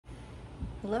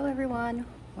Hello everyone,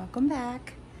 welcome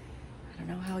back. I don't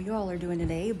know how you all are doing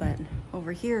today, but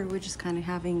over here we're just kind of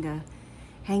having a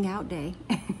hangout day.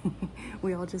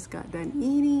 We all just got done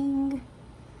eating.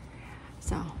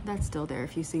 So that's still there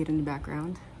if you see it in the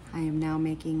background. I am now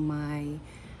making my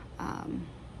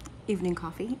evening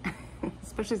coffee,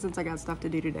 especially since I got stuff to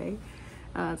do today.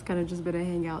 It's kind of just been a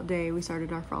hangout day. We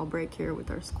started our fall break here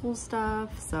with our school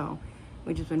stuff, so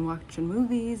we've just been watching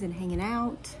movies and hanging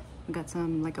out. We got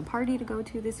a party to go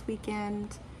to this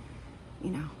weekend.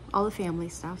 You know, all the family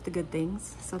stuff, the good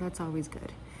things. So that's always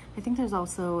good. I think there's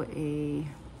also a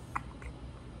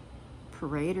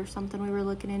parade or something we were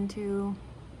looking into.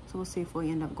 So we'll see if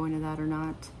we end up going to that or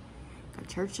not. Got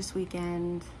church this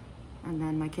weekend. And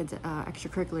then my kids'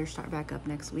 extracurriculars start back up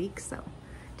next week. So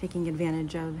taking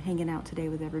advantage of hanging out today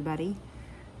with everybody.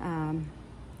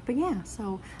 But yeah,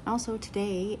 so also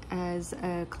today as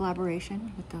a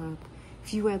collaboration with the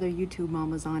few other YouTube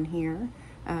mamas on here.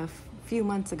 A few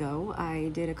months ago, I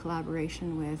did a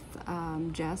collaboration with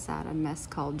Jess at a mess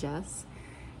called Jess,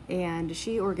 and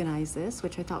she organized this,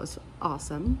 which I thought was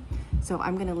awesome. So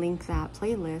I'm gonna link that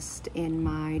playlist in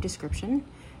my description.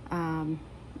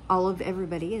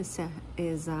 Everybody is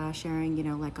sharing, you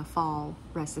know, like a fall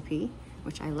recipe,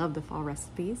 which I love the fall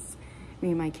recipes. Me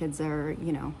and my kids are,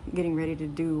 you know, getting ready to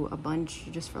do a bunch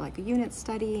just for like a unit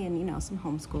study and, you know, some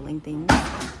homeschooling things.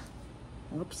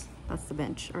 Whoops, that's the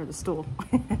bench or the stool.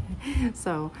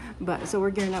 So we're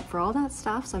gearing up for all that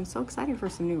stuff. So I'm so excited for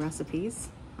some new recipes.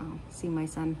 I'll see my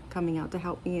son coming out to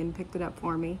help me and picked it up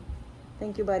for me.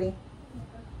 Thank you, buddy.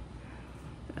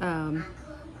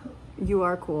 You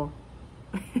are cool.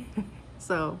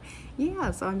 So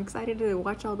yeah, so I'm excited to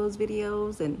watch all those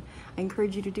videos, and I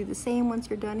encourage you to do the same once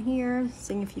you're done here.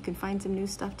 Seeing if you can find some new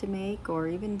stuff to make or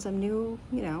even some new,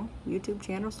 you know, YouTube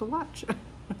channels to watch.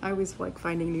 I always like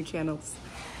finding new channels.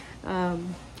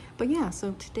 But yeah,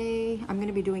 so today I'm going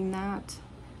to be doing that.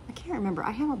 I can't remember.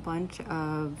 I have a bunch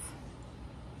of,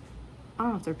 I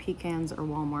don't know if they're pecans or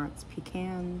Walmart's.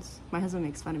 Pecans. My husband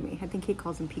makes fun of me. I think he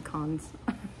calls them pecans.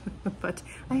 But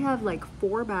I have like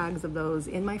 4 bags of those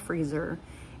in my freezer.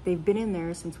 They've been in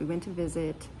there since we went to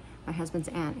visit my husband's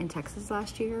aunt in Texas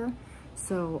last year.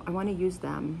 So I want to use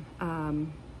them.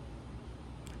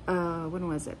 When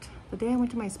was it? The day I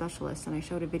went to my specialist and I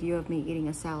showed a video of me eating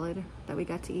a salad that we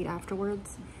got to eat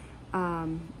afterwards.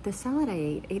 The salad I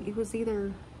ate, it was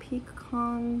either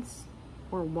pecans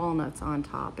or walnuts on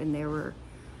top, and they were,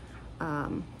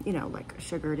 you know, like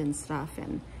sugared and stuff,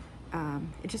 and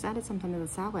it just added something to the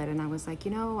salad. And I was like,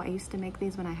 you know, I used to make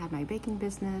these when I had my baking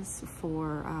business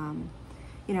for,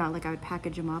 you know, like I would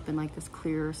package them up in like this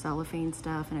clear cellophane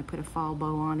stuff, and I put a fall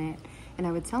bow on it, and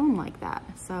I would sell them like that.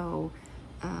 So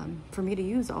for me to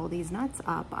use all these nuts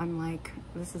up, I'm like,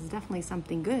 this is definitely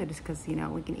something good, because, you know,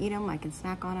 we can eat them, I can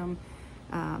snack on them.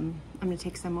 I'm gonna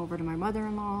take some over to my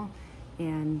mother-in-law,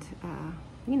 and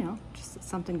you know, just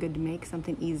something good to make,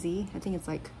 something easy. I think it's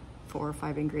like 4 or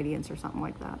 5 ingredients or something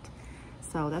like that.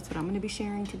 So that's what I'm gonna be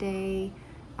sharing today.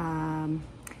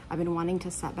 I've been wanting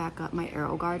to set back up my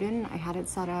arrow garden. I had it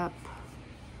set up,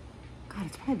 God,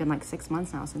 it's probably been like 6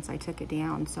 months now since I took it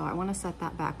down. So I wanna set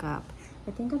that back up.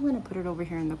 I think I'm gonna put it over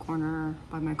here in the corner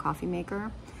by my coffee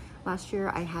maker. Last year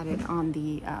I had it on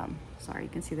the, sorry, you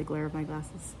can see the glare of my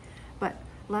glasses. But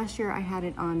last year I had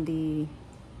it on the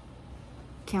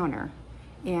counter,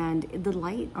 and the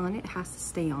light on it has to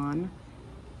stay on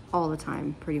all the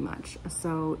time, pretty much.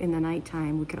 So in the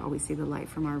nighttime, we could always see the light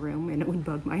from our room, and it would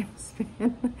bug my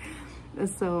husband.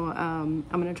 So I'm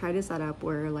gonna try to set up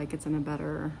where like it's in a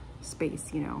better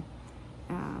space, you know.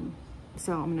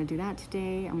 So I'm gonna do that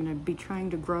today. I'm gonna be trying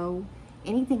to grow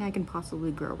anything I can possibly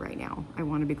grow right now. I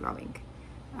wanna be growing.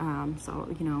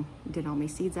 So, you know, did all my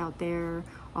seeds out there,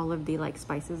 all of the like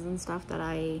spices and stuff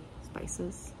that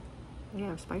spices?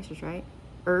 Yeah, spices, right?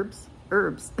 Herbs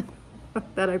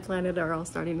that I planted are all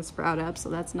starting to sprout up, so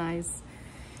that's nice.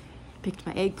 Picked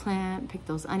my eggplant, picked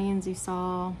those onions you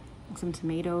saw, some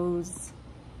tomatoes,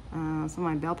 some of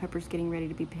my bell peppers getting ready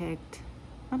to be picked.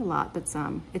 Not a lot, but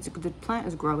some. The plant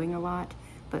is growing a lot,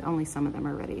 but only some of them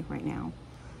are ready right now.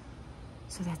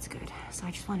 So that's good. So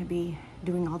I just want to be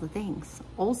doing all the things.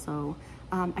 Also,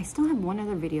 I still have one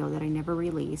other video that I never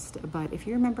released, but if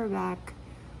you remember back,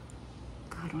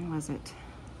 God, when was it?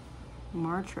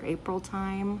 March or April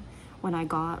time, when I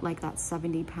got like that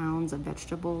 70 pounds of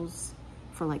vegetables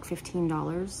for like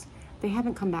 $15. They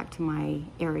haven't come back to my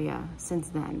area since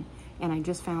then. And I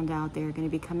just found out they're gonna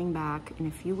be coming back in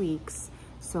a few weeks.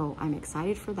 So I'm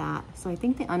excited for that. So I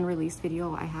think the unreleased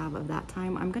video I have of that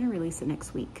time, I'm gonna release it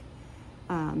next week,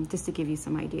 just to give you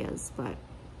some ideas. But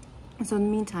so in the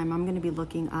meantime, I'm gonna be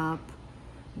looking up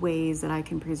ways that I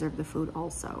can preserve the food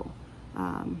also.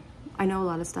 I know a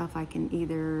lot of stuff I can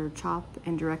either chop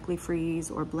and directly freeze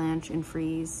or blanch and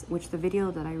freeze, which the video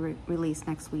that I release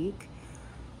next week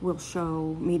will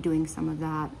show me doing some of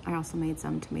that. I also made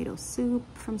some tomato soup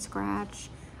from scratch.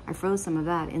 I froze some of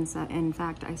that. In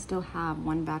fact, I still have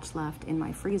one batch left in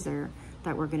my freezer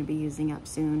that we're going to be using up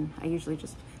soon. I usually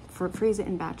just freeze it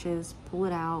in batches, pull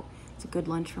it out. It's a good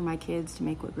lunch for my kids to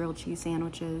make with grilled cheese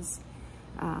sandwiches.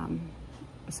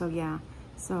 So yeah,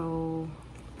 so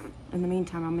in the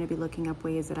meantime, I'm going to be looking up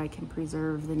ways that I can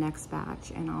preserve the next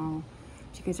batch, and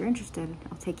if you guys are interested,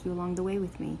 I'll take you along the way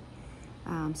with me.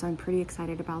 So I'm pretty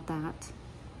excited about that,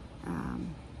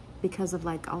 because of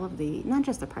like all of the, not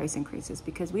just the price increases,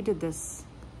 because we did this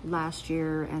last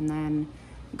year and then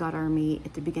got our meat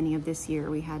at the beginning of this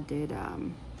year. We did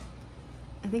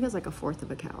I think it was like 1/4 of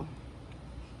a cow.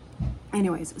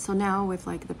 Anyways, so now with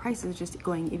like the prices just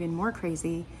going even more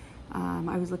crazy,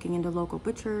 I was looking into local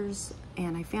butchers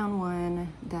and I found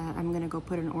one that I'm gonna go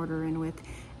put an order in with.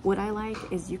 What I like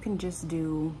is you can just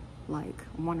do like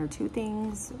 1 or 2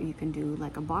 things. You can do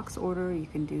like a box order, you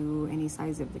can do any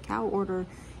size of the cow order,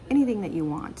 anything that you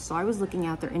want. So I was looking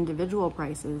at their individual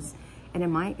prices, and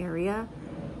in my area,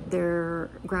 their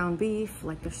ground beef,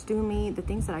 like their stew meat, the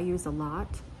things that I use a lot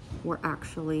were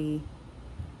actually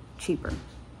cheaper.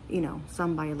 You know,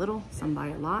 some by a little, some by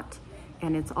a lot.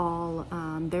 And it's all,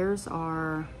 theirs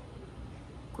are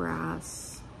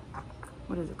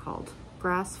what is it called?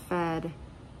 Grass-fed,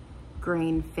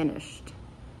 grain finished.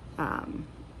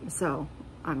 So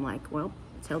I'm like, well,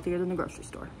 it's healthier than the grocery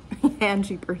store and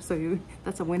cheaper. So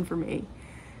that's a win for me.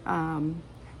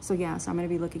 So yeah, so I'm going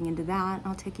to be looking into that.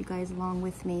 I'll take you guys along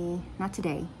with me, not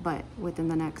today, but within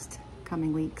the next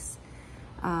coming weeks.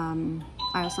 I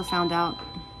also found out,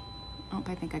 oh,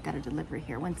 I think I got a delivery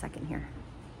here. 1 second here.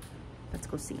 Let's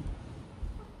go see.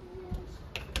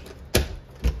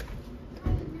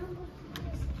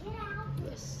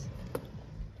 Yes.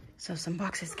 So some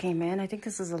boxes came in. I think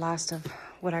this is the last of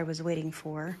what I was waiting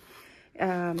for.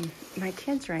 My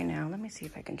kids right now, let me see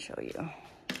if I can show you.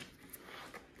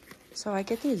 So I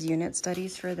get these unit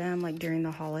studies for them like during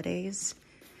the holidays.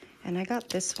 And I got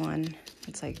this one.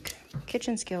 It's like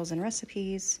kitchen skills and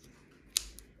recipes.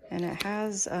 And it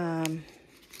has,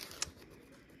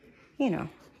 you know,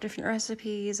 different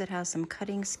recipes. It has some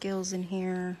cutting skills in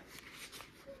here.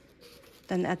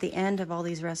 Then at the end of all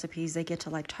these recipes, they get to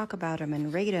like talk about them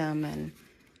and rate them and,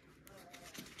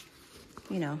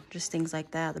 you know, just things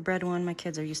like that. The bread one, my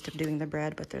kids are used to doing the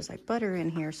bread, but there's like butter in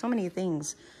here, so many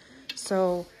things.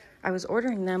 So I was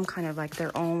ordering them kind of like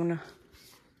their own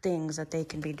things that they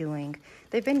can be doing.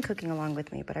 They've been cooking along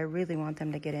with me, but I really want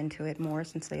them to get into it more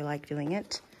since they like doing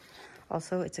it.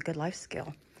 Also, it's a good life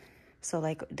skill. So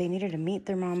like they needed a meat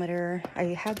thermometer. I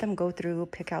had them go through,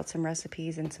 pick out some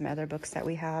recipes and some other books that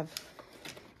we have.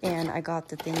 And I got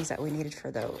the things that we needed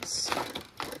for those.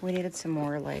 We needed some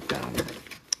more like,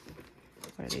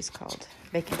 what are these called?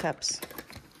 Baking cups,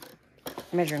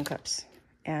 measuring cups.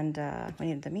 And we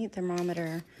needed the meat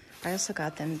thermometer. I also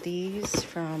got them these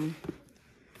from,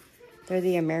 they're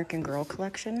the American Girl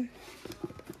collection.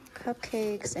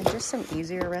 Cupcakes and just some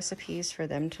easier recipes for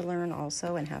them to learn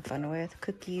also and have fun with.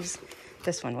 Cookies.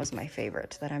 This one was my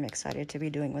favorite that I'm excited to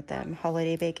be doing with them.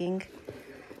 Holiday baking.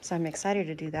 So I'm excited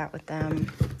to do that with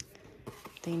them.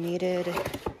 They needed,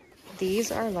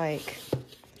 these are like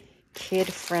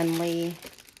kid-friendly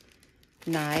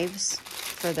knives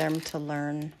for them to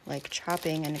learn like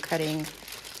chopping and cutting,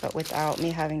 but without me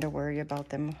having to worry about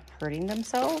them hurting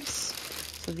themselves.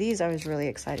 So these I was really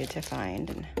excited to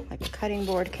find, and like a cutting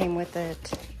board came with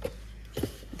it.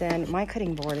 Then my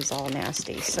cutting board is all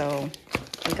nasty, so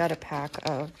we got a pack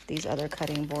of these other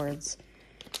cutting boards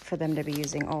for them to be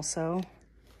using also.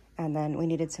 And then we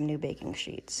needed some new baking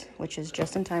sheets, which is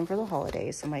just in time for the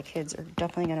holidays. So my kids are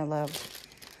definitely gonna love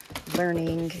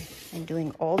learning and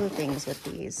doing all the things with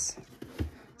these.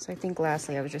 So I think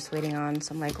lastly, I was just waiting on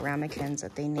some like ramekins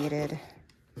that they needed.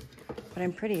 But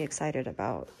I'm pretty excited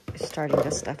about starting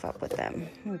this stuff up with them.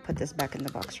 Let me put this back in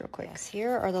the box real quick. Yes,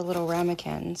 here are the little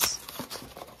ramekins.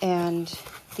 And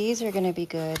these are gonna be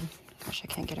good. Gosh, I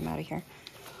can't get them out of here.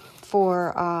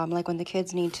 For like when the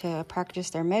kids need to practice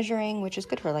their measuring, which is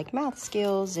good for like math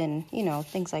skills and, you know,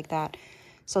 things like that.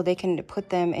 So they can put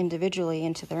them individually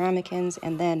into the ramekins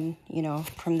and then, you know,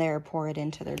 from there pour it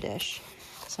into their dish.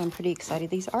 So I'm pretty excited.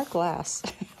 These are glass,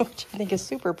 which I think is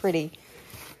super pretty.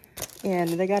 And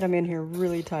they got them in here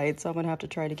really tight, so I'm gonna have to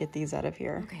try to get these out of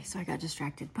here. Okay, so I got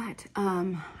distracted, but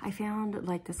I found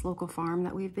like this local farm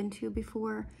that we've been to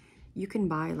before. You can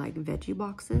buy like veggie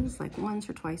boxes, like once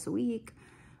or twice a week,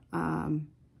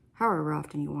 however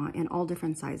often you want, in all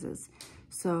different sizes.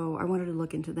 So I wanted to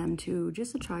look into them too,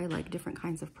 just to try like different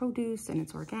kinds of produce, and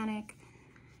it's organic.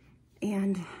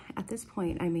 And at this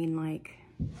point, I mean, like,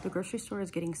 the grocery store is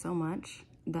getting so much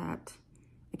that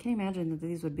I can't imagine that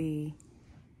these would be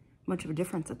much of a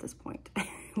difference at this point.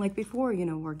 Like before, you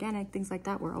know, organic, things like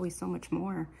that were always so much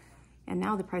more. And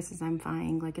now the prices I'm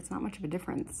finding, like, it's not much of a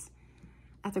difference.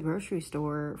 At the grocery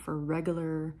store for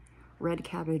regular red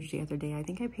cabbage the other day, I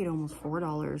think I paid almost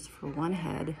 $4 for one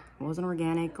head. It wasn't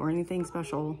organic or anything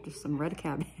special, just some red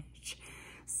cabbage.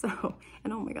 So,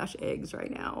 and oh my gosh, eggs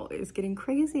right now is getting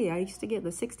crazy. I used to get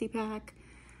the 60 pack.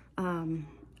 I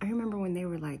remember when they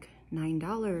were like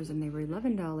 $9 and they were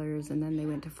 $11 and then they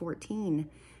went to 14.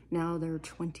 Now they're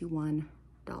 $21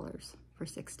 for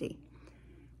 60.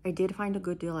 I did find a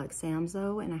good deal at Sam's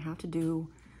though, and I have to do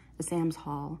the Sam's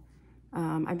haul.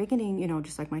 I've been getting, you know,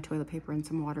 just like my toilet paper and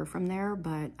some water from there,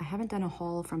 but I haven't done a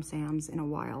haul from Sam's in a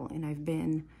while, and I've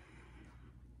been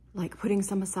like putting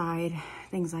some aside,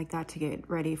 things like that, to get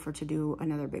ready to do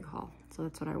another big haul. So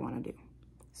that's what I want to do.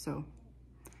 So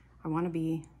I want to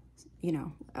be, you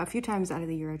know, a few times out of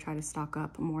the year I try to stock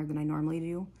up more than I normally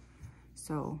do.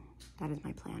 So that is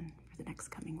my plan for the next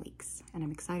coming weeks. And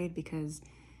I'm excited because,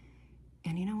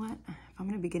 and you know what? If I'm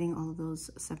going to be getting all of those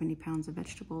 70 pounds of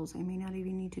vegetables, I may not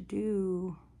even need to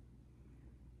do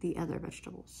the other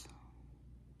vegetables.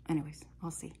 Anyways, I'll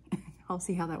see. I'll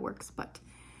see how that works. But,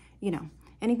 you know,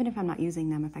 and even if I'm not using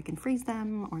them, if I can freeze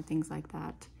them or things like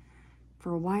that.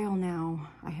 For a while now,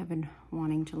 I have been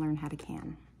wanting to learn how to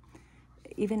can.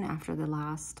 Even after the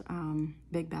last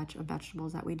big batch of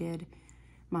vegetables that we did,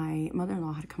 my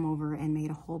mother-in-law had come over and made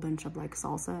a whole bunch of like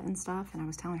salsa and stuff. And I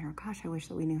was telling her, gosh, I wish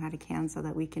that we knew how to can so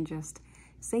that we can just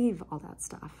save all that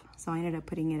stuff. So I ended up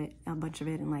putting a bunch of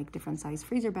it in like different size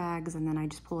freezer bags, and then I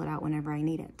just pull it out whenever I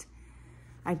need it.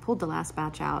 I pulled the last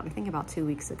batch out, I think about 2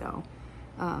 weeks ago.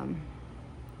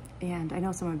 And I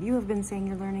know some of you have been saying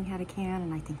you're learning how to can,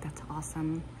 and I think that's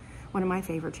awesome. One of my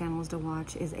favorite channels to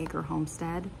watch is Acre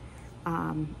Homestead,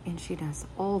 and she does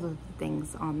all the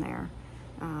things on there.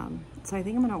 So I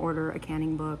think I'm gonna order a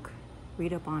canning book,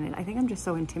 read up on it. I think I'm just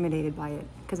so intimidated by it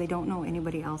because I don't know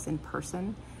anybody else in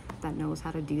person that knows how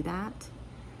to do that.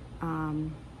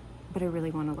 But I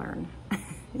really want to learn,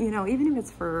 you know, even if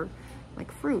it's for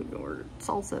like fruit or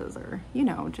salsas or, you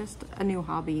know, just a new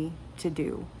hobby to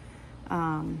do.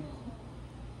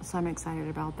 So I'm excited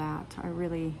about that.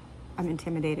 I'm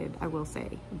intimidated, I will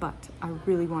say, but I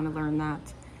really want to learn that.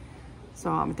 So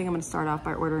I think I'm going to start off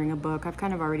by ordering a book. I've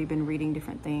kind of already been reading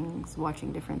different things,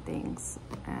 watching different things,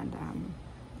 and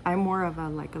I'm more of a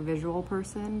visual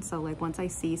person. So like once I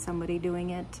see somebody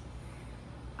doing it,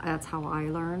 that's how I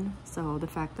learn. So the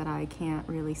fact that I can't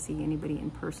really see anybody in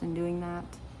person doing that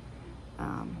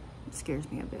scares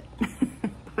me a bit,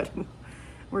 but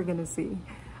we're gonna see.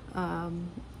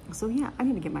 So yeah, I'm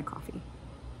gonna get my coffee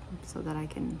so that I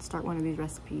can start one of these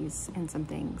recipes and some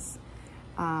things.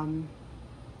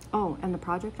 Oh, and the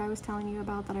project I was telling you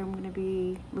about that I'm going to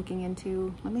be looking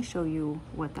into, let me show you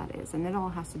what that is. And it all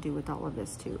has to do with all of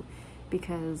this too,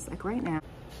 because like right now,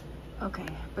 okay,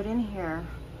 but in here,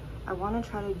 I want to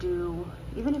try to do,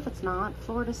 even if it's not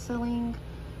floor to ceiling,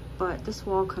 but this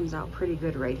wall comes out pretty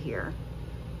good right here.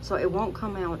 So it won't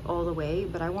come out all the way,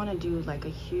 but I want to do like a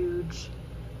huge,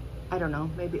 I don't know,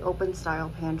 maybe open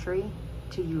style pantry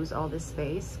to use all this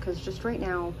space. Because just right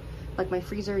now, like my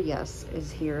freezer, yes,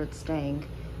 is here, it's staying.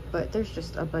 But there's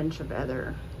just a bunch of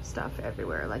other stuff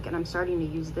everywhere. Like, and I'm starting to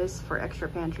use this for extra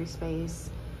pantry space.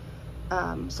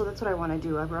 So that's what I want to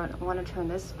do. I want to turn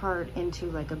this part into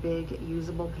like a big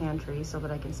usable pantry so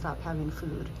that I can stop having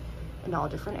food in all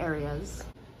different areas.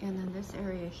 And then this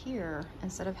area here,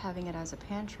 instead of having it as a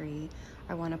pantry,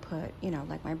 I want to put, you know,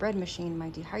 like my bread machine,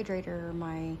 my dehydrator,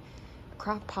 my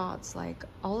crock pots, like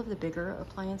all of the bigger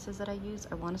appliances that I use,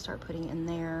 I want to start putting in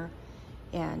there,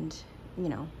 and, you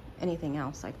know, anything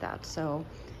else like that. So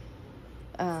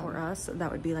for us,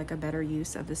 that would be like a better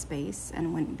use of the space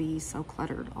and wouldn't be so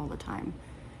cluttered all the time.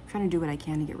 I'm trying to do what I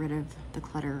can to get rid of the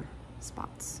clutter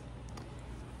spots.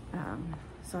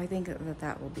 So I think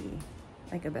that will be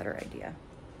like a better idea.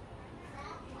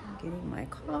 I'm getting my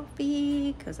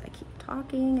coffee because I keep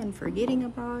talking and forgetting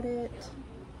about it.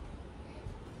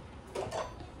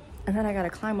 And then I gotta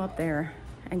climb up there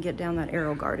and get down that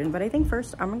arrow garden. But I think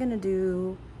first I'm gonna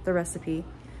do the recipe.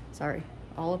 Sorry,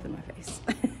 all up in my face.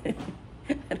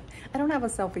 I don't have a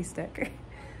selfie stick,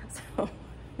 so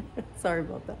sorry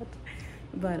about that.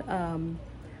 But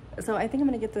so I think I'm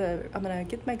gonna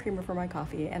get my creamer for my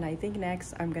coffee, and I think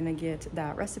next I'm gonna get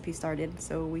that recipe started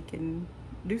so we can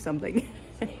do something.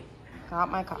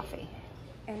 Got my coffee.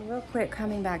 And real quick,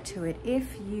 coming back to it, if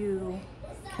you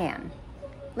can,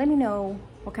 let me know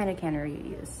what kind of canner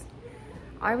you use.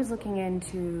 I was looking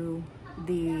into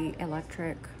the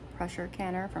electric pressure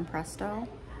canner from Presto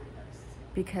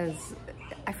because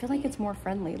I feel like it's more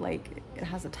friendly. Like, it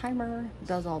has a timer,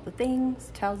 does all the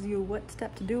things, tells you what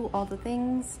step to do, all the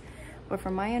things. But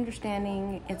from my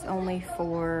understanding, it's only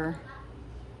for,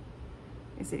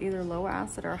 is it either low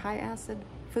acid or high acid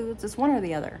foods? It's one or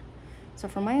the other. So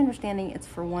from my understanding, it's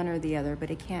for one or the other, but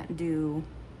it can't do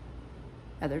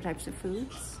other types of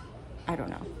foods. I don't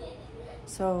know.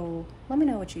 So let me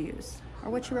know what you use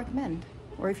or what you recommend,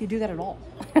 or if you do that at all.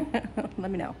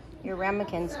 Let me know. Your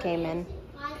ramekins came in.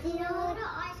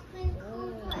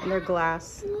 And they're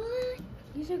glass. What?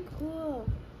 These are cool.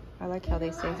 I like how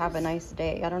they say have a nice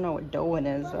day. I don't know what Doan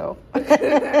is though.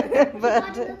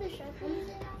 But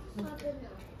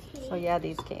so yeah,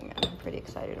 these came in. I'm pretty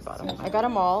excited about them. I got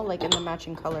them all like in the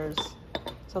matching colors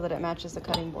so that it matches the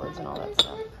cutting boards and all that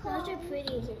stuff. Those are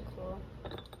pretty. These are cool.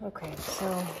 Okay,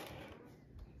 so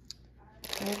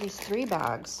there are these 3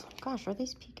 bags. Gosh, are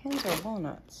these pecans or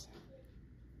walnuts?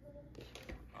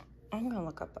 I'm gonna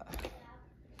look up a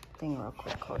thing real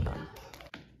quick. Hold on.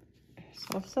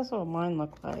 So this is what mine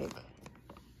look like.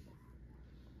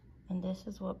 And this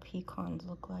is what pecans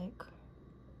look like.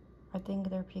 I think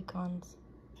they're pecans.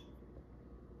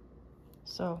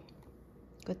 So,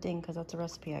 good thing, because that's a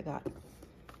recipe I got. And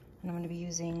I'm going to be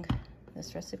using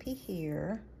this recipe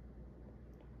here.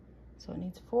 So it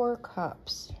needs 4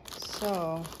 cups.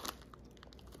 So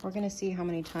we're going to see how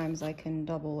many times I can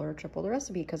double or triple the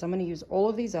recipe, because I'm going to use all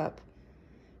of these up.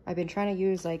 I've been trying to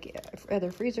use like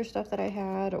other freezer stuff that I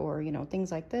had, or, you know,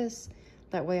 things like this.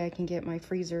 That way I can get my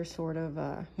freezer sort of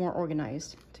more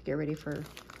organized to get ready for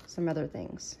some other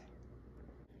things.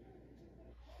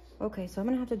 Okay, so I'm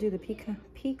gonna have to do the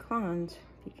pecans,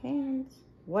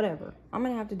 whatever. I'm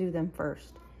gonna have to do them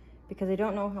first because I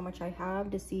don't know how much I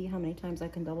have to see how many times I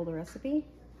can double the recipe.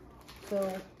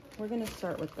 So we're gonna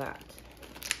start with that.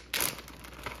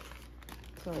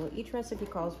 So each recipe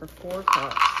calls for 4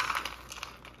 cups.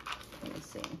 Let me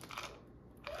see.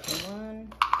 So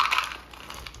 1,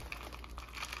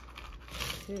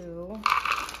 2,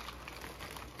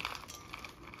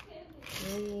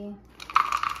 3,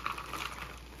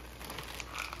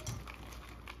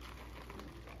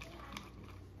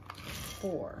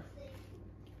 4.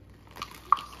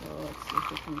 So let's see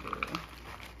if we can do.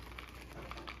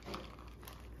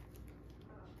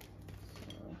 So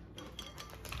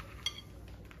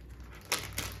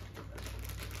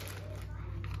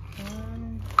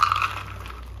 1,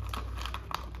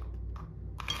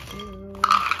 2,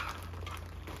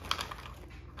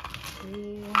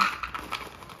 3,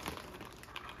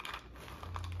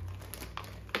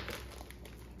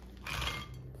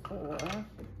 4.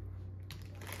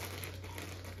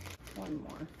 One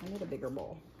more. I need a bigger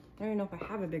bowl. I don't even know if I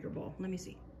have a bigger bowl. Let me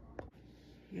see.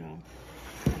 Y'all,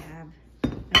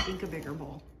 I think, a bigger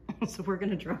bowl. So we're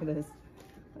gonna try this.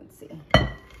 Let's see.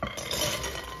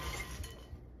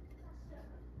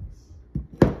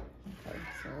 Okay,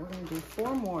 so we're gonna do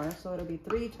 4 more, so it'll be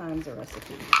 3 times the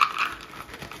recipe.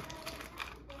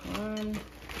 1.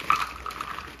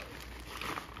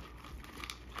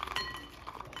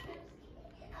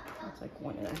 That's like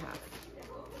 1.5.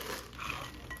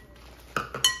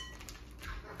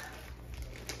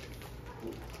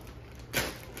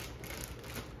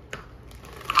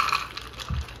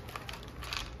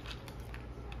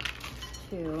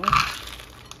 2,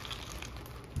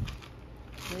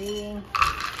 3,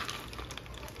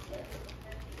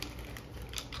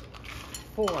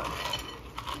 4. So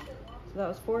that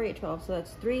was 4, 8, 12. So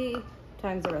that's 3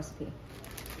 times the recipe.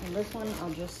 And this one I'll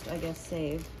just, I guess,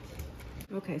 save.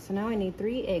 Okay, so now I need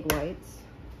 3 egg whites.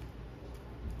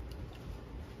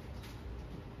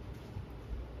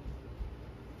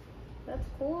 That's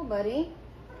cool, buddy.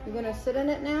 You gonna sit in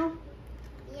it now?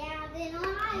 Yeah, then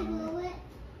I do it.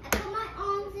 I put my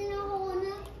arms in a hole and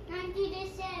I do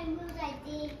this and moves I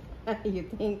did. You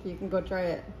think you can go try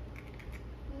it?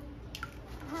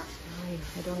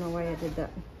 I don't know why I did that.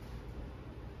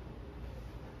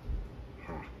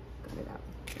 Got it out.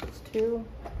 That's 2.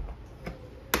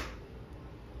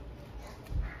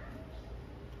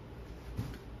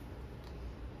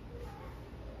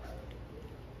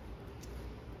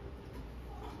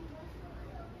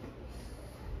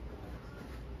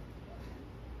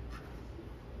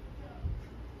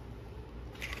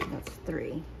 That's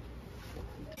 3.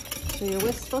 So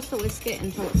you're supposed to whisk it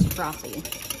until it's frothy.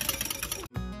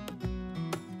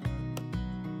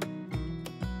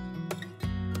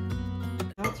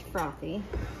 Now it's frothy.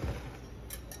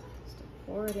 Just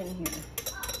pour it in here.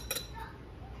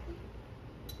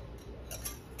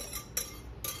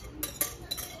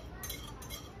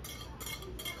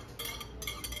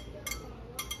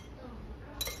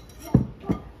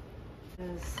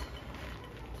 Is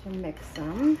to mix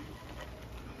them.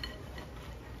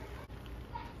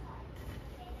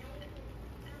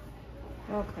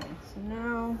 Okay, so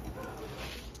now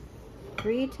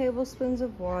 3 tablespoons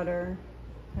of water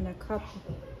and a cup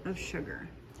of sugar.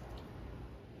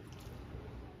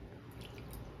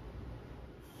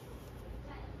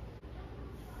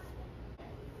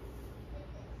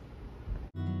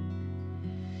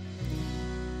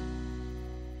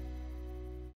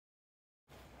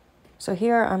 So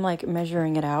here I'm like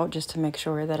measuring it out just to make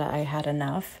sure that I had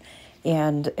enough,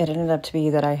 and it ended up to be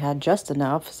that I had just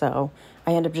enough, so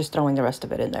I ended up just throwing the rest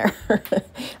of it in there.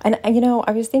 And you know,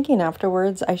 I was thinking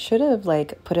afterwards I should have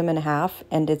like put them in half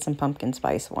and did some pumpkin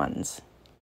spice ones.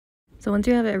 So once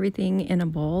you have everything in a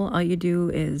bowl, all you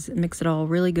do is mix it all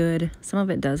really good. Some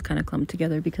of it does kind of clump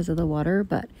together because of the water,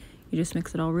 but you just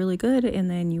mix it all really good,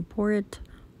 and then you pour it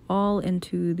all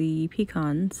into the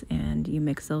pecans and you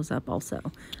mix those up also.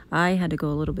 I had to go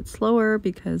a little bit slower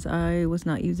because I was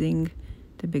not using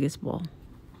the biggest bowl.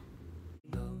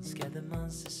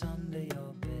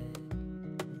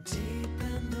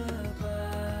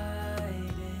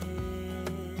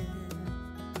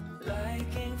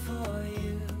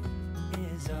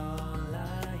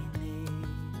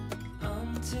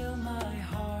 Until my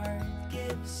heart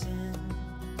gives in,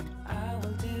 I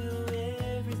will do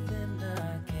everything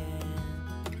I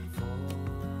can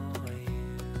for you.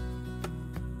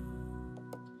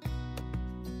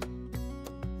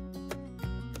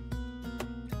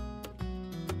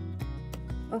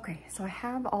 Okay, so I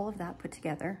have all of that put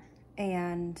together,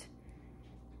 and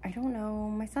I don't know,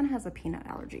 my son has a peanut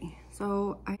allergy,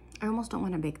 so I almost don't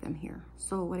want to bake them here.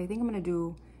 So what I think I'm going to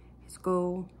do is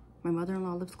go, my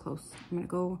mother-in-law lives close, I'm going to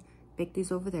go bake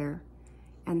these over there,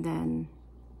 and then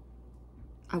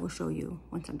I will show you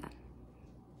once I'm done.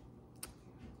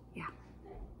 Yeah.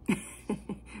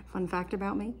 Fun fact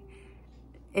about me,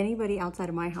 anybody outside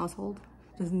of my household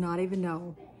does not even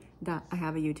know that I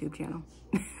have a YouTube channel.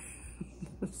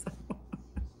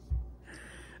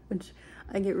 Which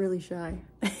I get really shy.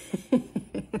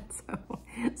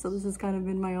 so this has kind of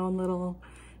been my own little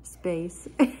space.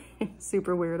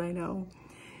 Super weird, I know.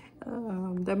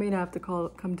 That may have to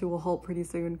come to a halt pretty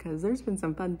soon, because there's been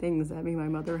some fun things that me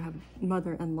and my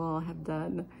mother-in-law have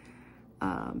done.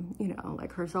 You know,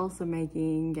 like her salsa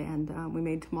making, and we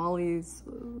made tamales,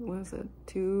 what was it,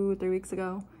 2 or 3 weeks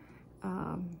ago?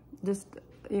 Just,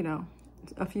 you know,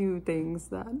 a few things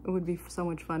that would be so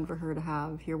much fun for her to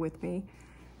have here with me.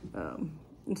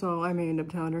 So I may end up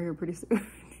telling her here pretty soon.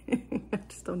 I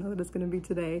just don't know that it's going to be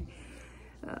today.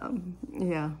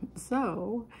 Yeah,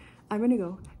 so I'm going to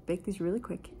go bake these really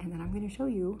quick, and then I'm going to show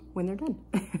you when they're done.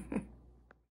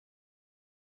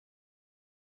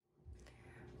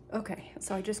 Okay,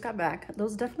 so I just got back.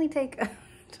 Those definitely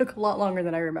took a lot longer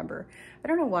than I remember. I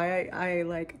don't know why I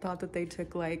like thought that they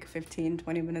took like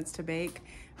 15-20 minutes to bake,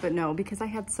 but no, because I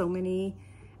had so many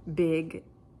big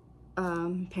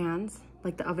pans,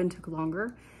 like the oven took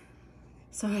longer.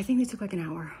 So I think they took like an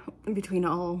hour between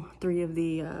all 3 of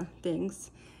the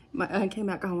things. I came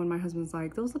back home and my husband's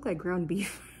like, those look like ground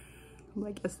beef. I'm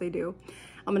like, yes, they do.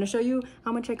 I'm gonna show you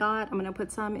how much I got. I'm gonna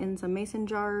put some in some mason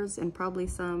jars and probably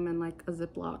some in like a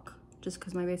Ziploc, just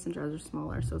because my mason jars are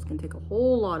smaller, so it's gonna take a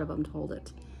whole lot of them to hold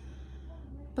it.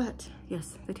 But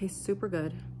yes, they taste super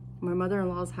good. My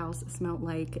mother-in-law's house smelled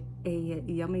like a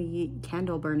yummy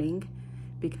candle burning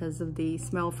because of the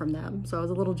smell from them. So I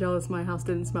was a little jealous my house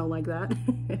didn't smell like that.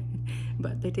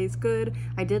 But they taste good.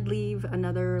 I did leave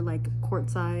another like quart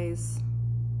size,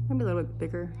 maybe a little bit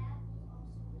bigger,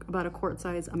 about a quart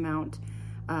size amount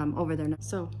over there.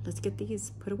 So let's get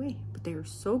these put away, but they are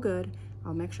so good.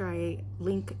 I'll make sure I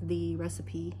link the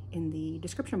recipe in the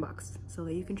description box so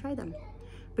that you can try them.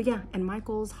 But yeah, and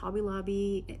Michael's, Hobby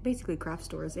Lobby, basically craft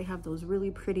stores, they have those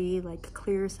really pretty like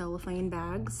clear cellophane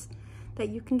bags that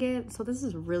you can get. So this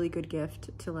is a really good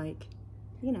gift to, like,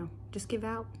 you know, just give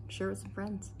out, share with some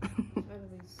friends. Look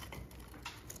at these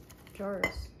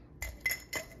jars.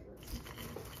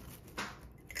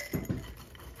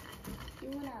 You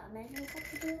want a measuring cup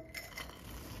to do it?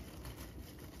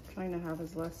 Trying to have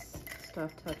as less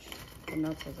stuff touch the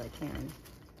nuts as I can.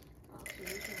 Oh, so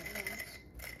you can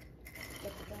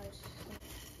get the jars.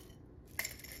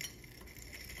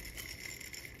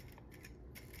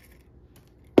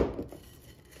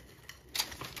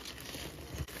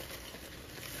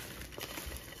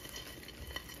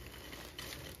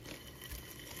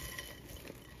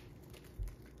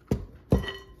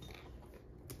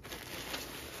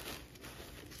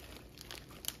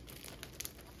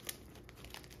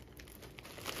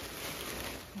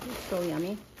 So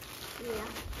yummy. Yeah.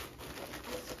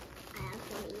 I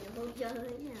absolutely eat a whole jar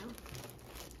right now.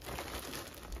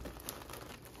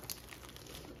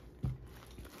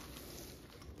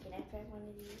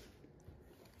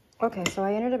 Okay, so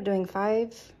I ended up doing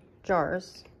 5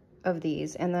 jars of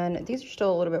these, and then these are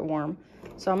still a little bit warm.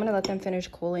 So I'm gonna let them finish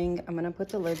cooling. I'm gonna put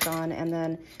the lids on, and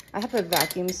then I have a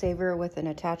vacuum saver with an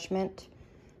attachment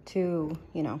to,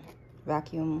 you know,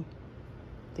 vacuum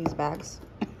these bags,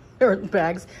 or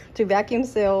bags, to vacuum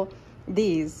seal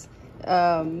these.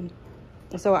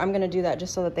 So I'm gonna do that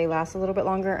just so that they last a little bit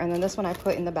longer. And then this one I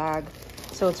put in the bag,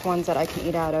 so it's ones that I can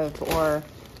eat out of, or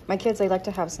my kids, they like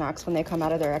to have snacks when they come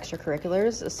out of their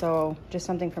extracurriculars. So just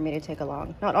something for me to take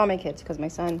along. Not all my kids, because my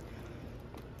son,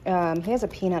 he has a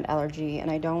peanut allergy, and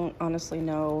I don't honestly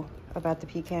know about the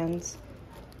pecans.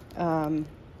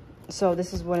 So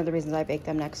this is one of the reasons I bake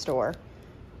them next door.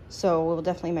 So we'll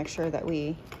definitely make sure that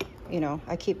we, you know,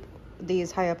 I keep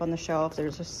these high up on the shelf.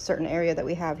 There's a certain area that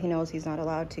we have, he knows he's not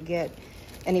allowed to get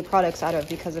any products out of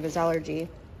because of his allergy.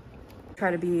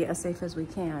 Try to be as safe as we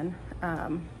can.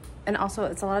 And also,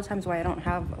 it's a lot of times why I don't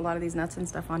have a lot of these nuts and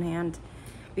stuff on hand,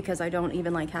 because I don't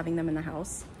even like having them in the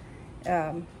house.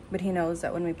 But he knows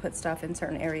that when we put stuff in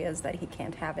certain areas that he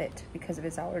can't have it because of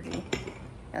his allergy.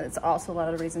 And it's also a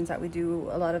lot of the reasons that we do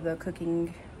a lot of the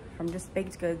cooking, from just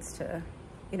baked goods to,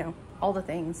 you know, all the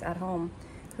things at home,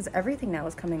 because everything now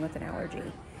is coming with an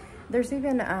allergy. There's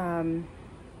even,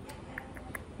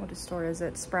 what store is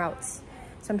it? Sprouts.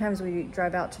 Sometimes we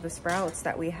drive out to the Sprouts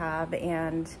that we have,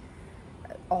 and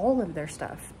all of their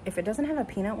stuff, if it doesn't have a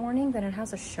peanut warning, then it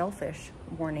has a shellfish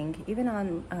warning, even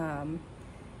on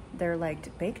their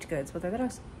like baked goods. But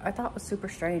that I thought was super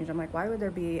strange. I'm like, why would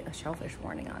there be a shellfish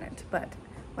warning on it? But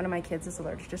one of my kids is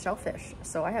allergic to shellfish,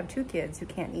 so I have 2 kids who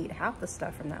can't eat half the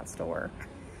stuff from that store.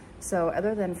 So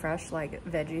other than fresh like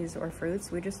veggies or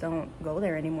fruits, we just don't go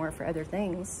there anymore for other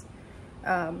things.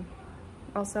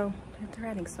 Also, they're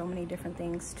adding so many different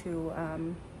things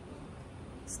to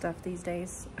stuff these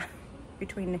days,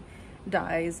 between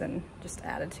dyes and just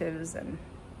additives and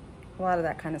a lot of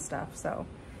that kind of stuff. So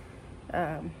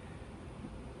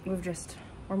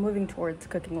we're moving towards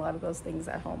cooking a lot of those things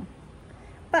at home.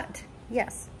 But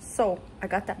yes, so I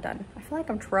got that done. I feel like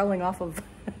I'm trailing off of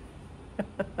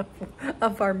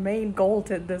of our main goal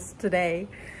today,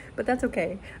 but that's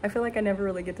okay. I feel like I never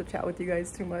really get to chat with you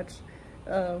guys too much,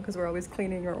 because we're always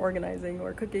cleaning or organizing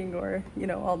or cooking or, you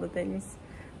know, all the things.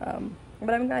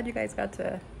 But I'm glad you guys got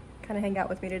to kind of hang out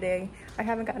with me today. I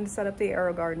haven't gotten to set up the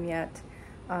aero garden yet,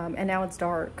 and now it's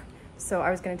dark. So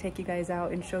I was going to take you guys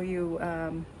out and show you,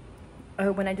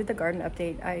 when I did the garden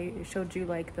update, I showed you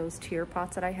like those tier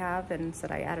pots that I have, and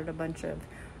said I added a bunch of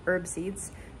herb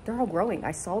seeds. They're all growing.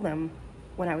 I saw them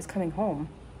when I was coming home,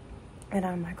 and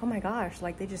I'm like, oh my gosh,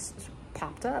 like they just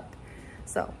popped up.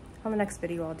 So on the next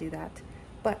video I'll do that.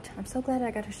 But I'm so glad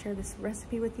I got to share this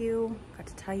recipe with you, got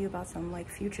to tell you about some like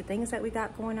future things that we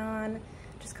got going on,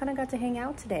 just kind of got to hang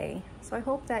out today. So I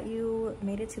hope that you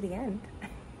made it to the end.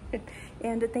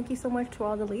 And thank you so much to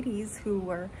all the ladies who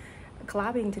were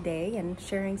collabing today and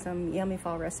sharing some yummy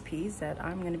fall recipes that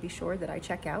I'm going to be sure that I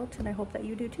check out, and I hope that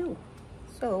you do too.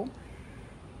 So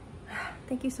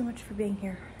thank you so much for being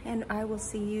here, and I will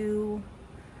see you.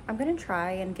 I'm gonna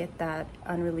try and get that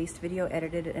unreleased video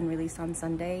edited and released on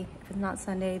Sunday. If it's not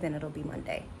Sunday, then it'll be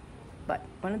Monday. But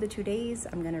one of the 2 days,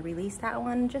 I'm gonna release that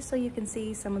one, just so you can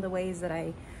see some of the ways that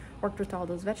I worked with all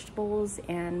those vegetables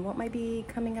and what might be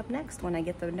coming up next when I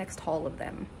get the next haul of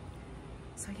them.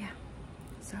 So yeah,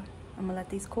 so I'm gonna let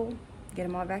these cool, get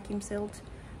them all vacuum sealed,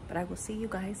 but I will see you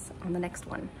guys on the next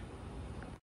one.